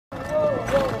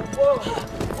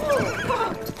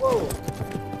Whoa!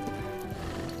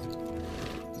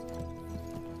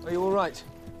 Are you all right?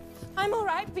 I'm all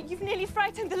right, but you've nearly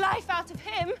frightened the life out of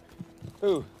him.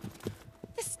 Who?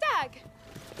 The stag.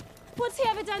 What's he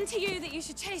ever done to you that you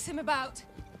should chase him about?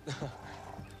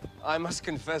 I must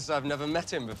confess I've never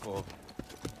met him before.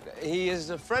 He is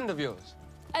a friend of yours?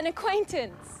 An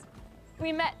acquaintance.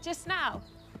 We met just now.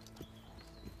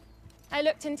 I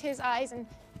looked into his eyes and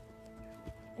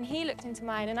he looked into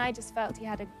mine, and I just felt he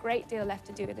had a great deal left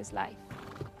to do with his life.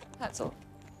 That's all.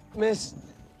 Miss,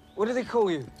 what do they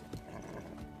call you?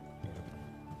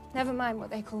 Never mind what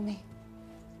they call me.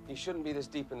 You shouldn't be this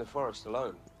deep in the forest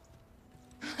alone.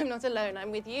 I'm not alone,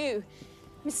 I'm with you.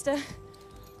 Mr.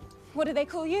 What do they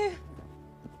call you?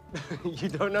 You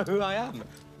don't know who I am?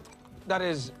 That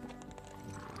is...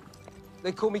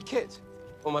 They call me Kit.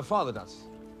 Or my father does,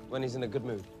 when he's in a good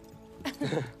mood.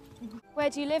 Where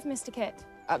do you live, Mr. Kit?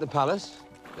 At the palace.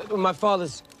 My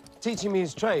father's teaching me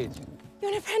his trade.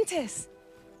 You're an apprentice?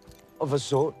 Of a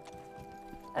sort.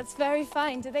 That's very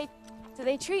fine. Do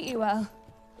they treat you well?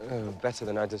 Better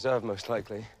than I deserve, most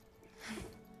likely.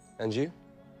 And you?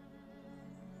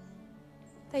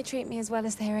 They treat me as well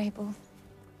as they're able.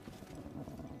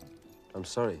 I'm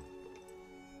sorry.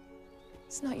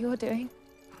 It's not your doing.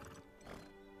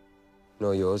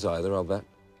 Nor yours either, I'll bet.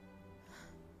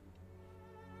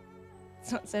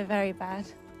 It's not so very bad.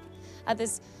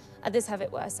 Others have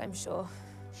it worse, I'm sure.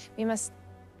 We must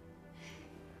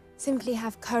simply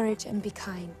have courage and be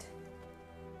kind,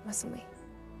 mustn't we?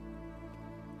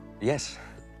 Yes.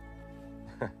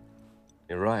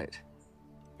 You're right.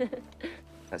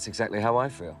 That's exactly how I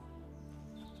feel.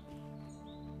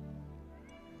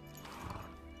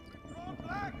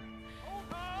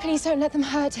 Please don't let them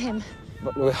hurt him.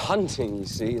 But we're hunting, you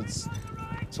see. It's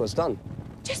what's done.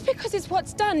 Just because it's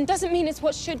what's done doesn't mean it's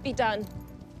what should be done.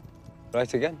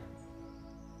 Right again.